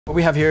What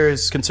we have here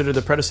is considered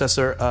the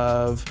predecessor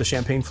of the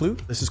champagne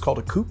flute. This is called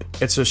a coupe.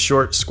 It's a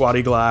short,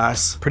 squatty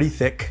glass, pretty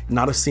thick,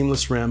 not a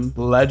seamless rim.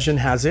 Legend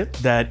has it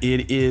that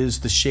it is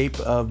the shape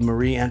of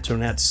Marie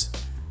Antoinette's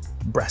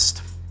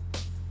breast.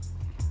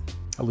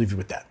 I'll leave you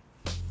with that.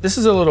 This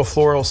is a little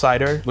floral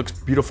cider. Looks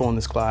beautiful in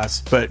this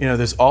glass, but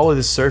there's all of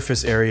this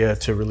surface area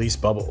to release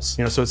bubbles.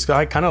 So it's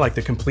kind of like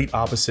the complete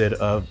opposite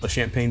of a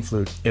champagne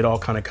flute. It all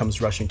kind of comes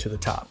rushing to the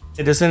top.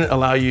 It doesn't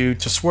allow you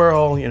to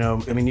swirl,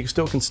 you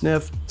still can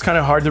sniff. It's kind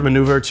of hard to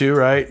maneuver too,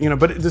 right?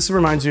 But this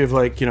reminds you of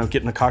like,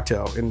 getting a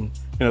cocktail and,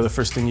 the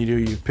first thing you do,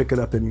 you pick it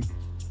up and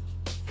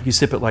you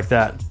sip it like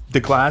that. The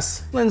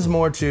glass lends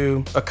more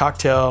to a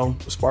cocktail,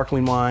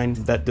 sparkling wine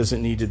that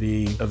doesn't need to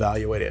be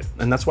evaluated.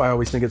 And that's why I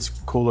always think it's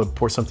cool to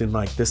pour something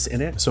like this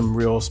in it. Some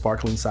real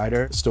sparkling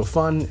cider. It's still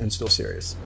fun and still serious.